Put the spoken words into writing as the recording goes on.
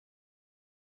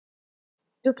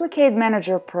Duplicate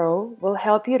Manager Pro will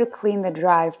help you to clean the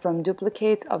drive from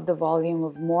duplicates of the volume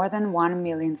of more than 1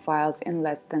 million files in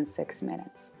less than 6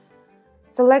 minutes.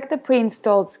 Select the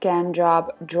pre-installed scan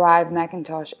job Drive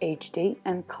Macintosh HD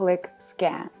and click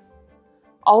Scan.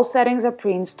 All settings are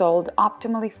pre-installed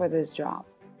optimally for this job.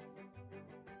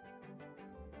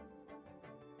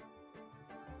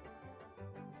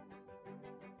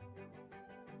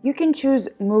 You can choose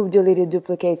Move Deleted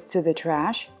Duplicates to the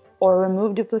trash or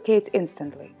Remove Duplicates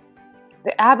instantly.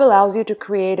 The app allows you to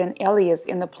create an alias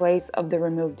in the place of the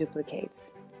removed duplicates.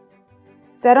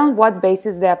 Set on what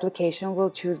basis the application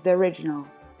will choose the original.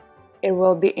 It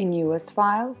will be a newest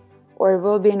file, or it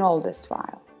will be an oldest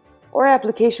file, or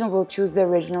application will choose the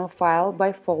original file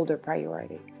by folder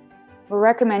priority. We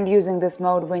recommend using this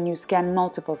mode when you scan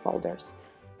multiple folders.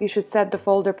 You should set the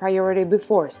folder priority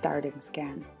before starting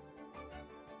scan.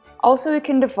 Also, you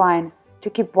can define to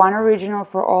keep one original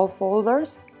for all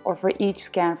folders or for each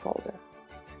scan folder.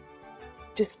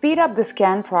 To speed up the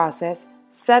scan process,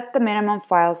 set the minimum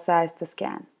file size to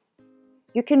scan.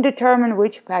 You can determine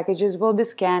which packages will be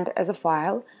scanned as a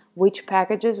file, which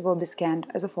packages will be scanned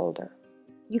as a folder.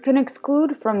 You can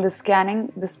exclude from the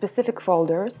scanning the specific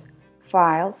folders,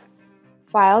 files,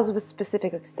 files with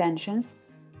specific extensions,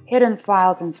 hidden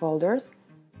files and folders,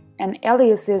 and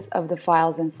aliases of the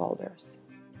files and folders.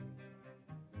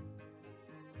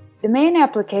 The main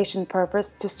application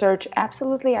purpose to search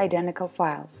absolutely identical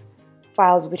files,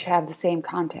 files which have the same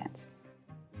contents.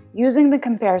 Using the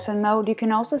comparison mode, you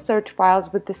can also search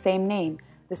files with the same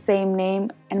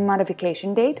name and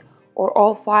modification date, or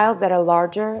all files that are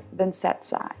larger than set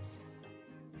size.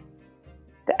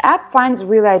 The app finds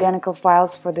really identical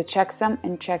files for the checksum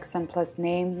and checksum plus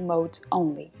name modes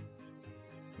only.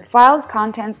 The file's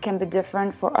contents can be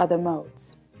different for other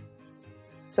modes.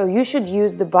 So you should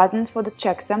use the button for the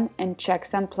checksum and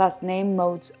checksum plus name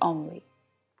modes only.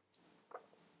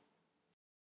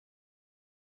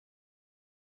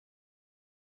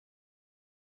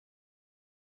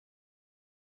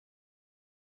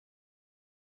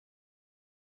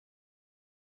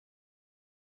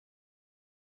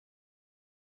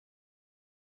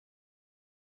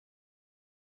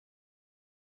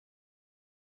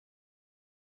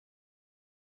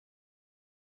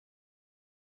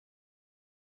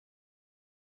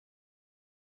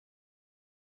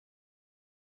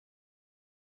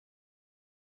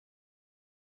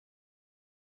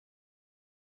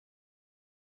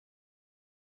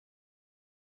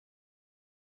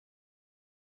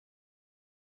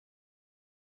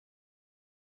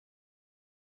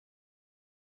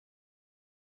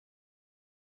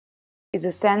 Is a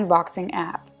sandboxing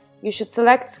app. You should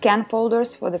select scan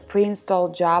folders for the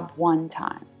pre-installed job one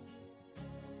time.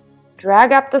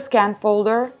 Drag up the scan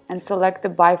folder and select the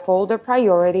by folder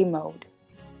priority mode.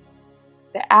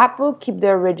 The app will keep the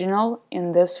original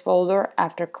in this folder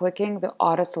after clicking the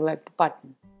Auto Select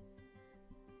button.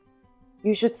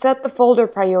 You should set the folder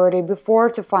priority before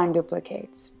to find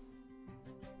duplicates.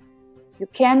 You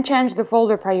can change the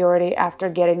folder priority after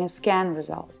getting a scan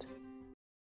result.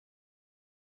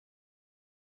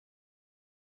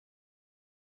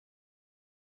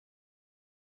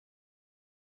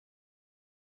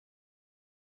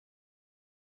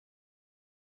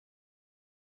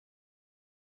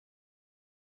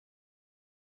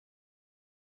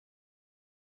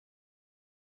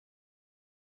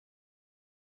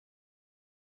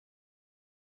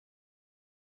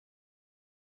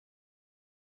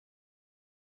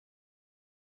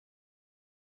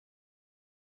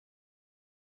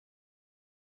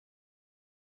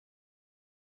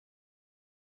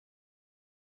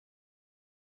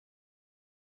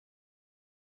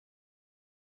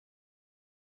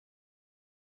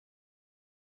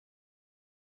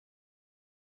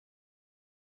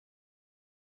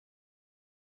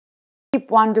 Keep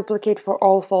one duplicate for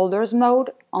all folders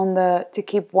mode on the to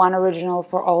keep one original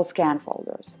for all scan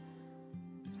folders.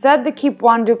 Set the keep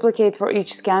one duplicate for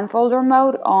each scan folder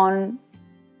mode on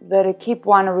the to keep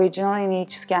one original in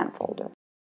each scan folder.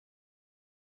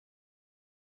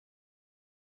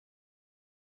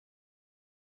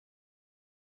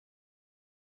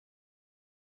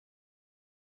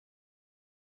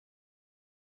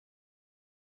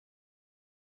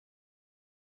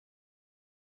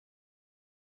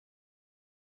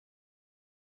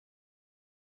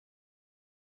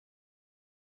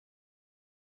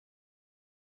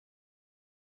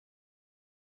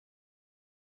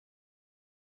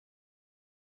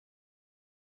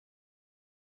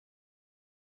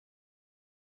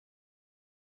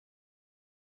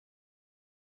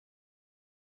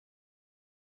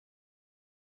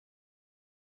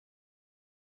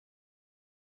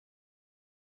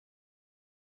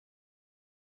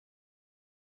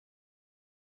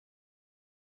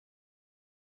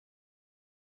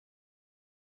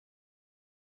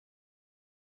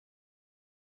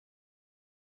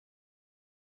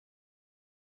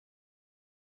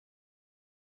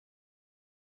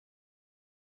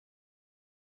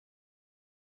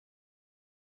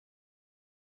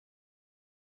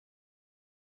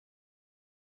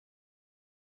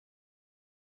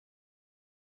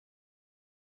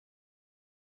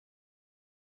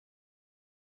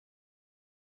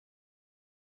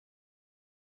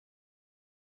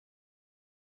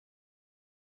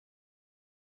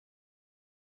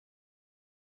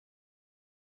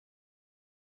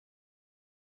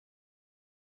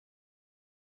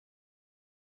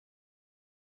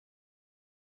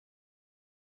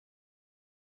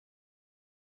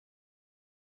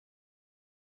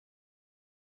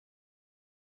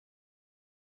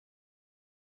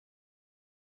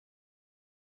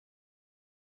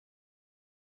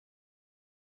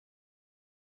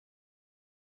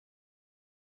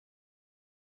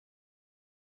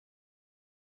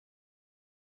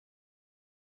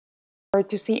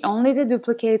 to see only the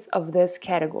duplicates of this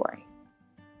category.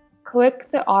 Click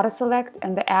the Auto Select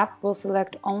and the app will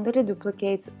select only the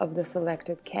duplicates of the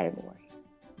selected category.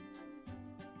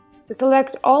 To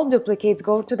select all duplicates,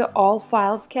 go to the All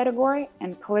Files category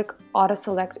and click Auto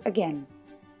Select again.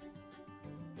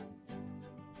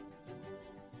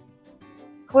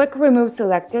 Click Remove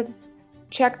Selected,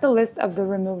 check the list of the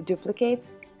removed duplicates,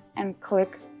 and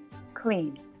click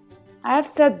Clean. I have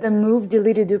set the Move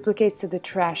Deleted Duplicates to the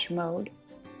Trash mode,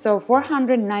 so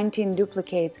 419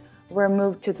 duplicates were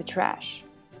moved to the trash.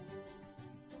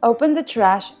 Open the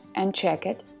trash and check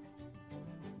it.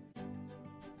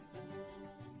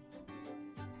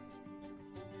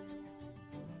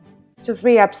 To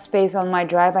free up space on my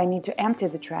drive, I need to empty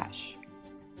the trash.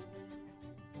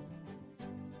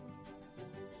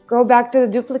 Go back to the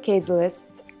duplicates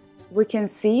list. We can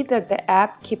see that the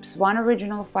app keeps one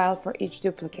original file for each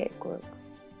duplicate group.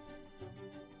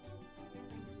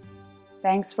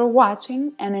 Thanks for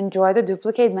watching and enjoy the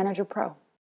Duplicate Manager Pro.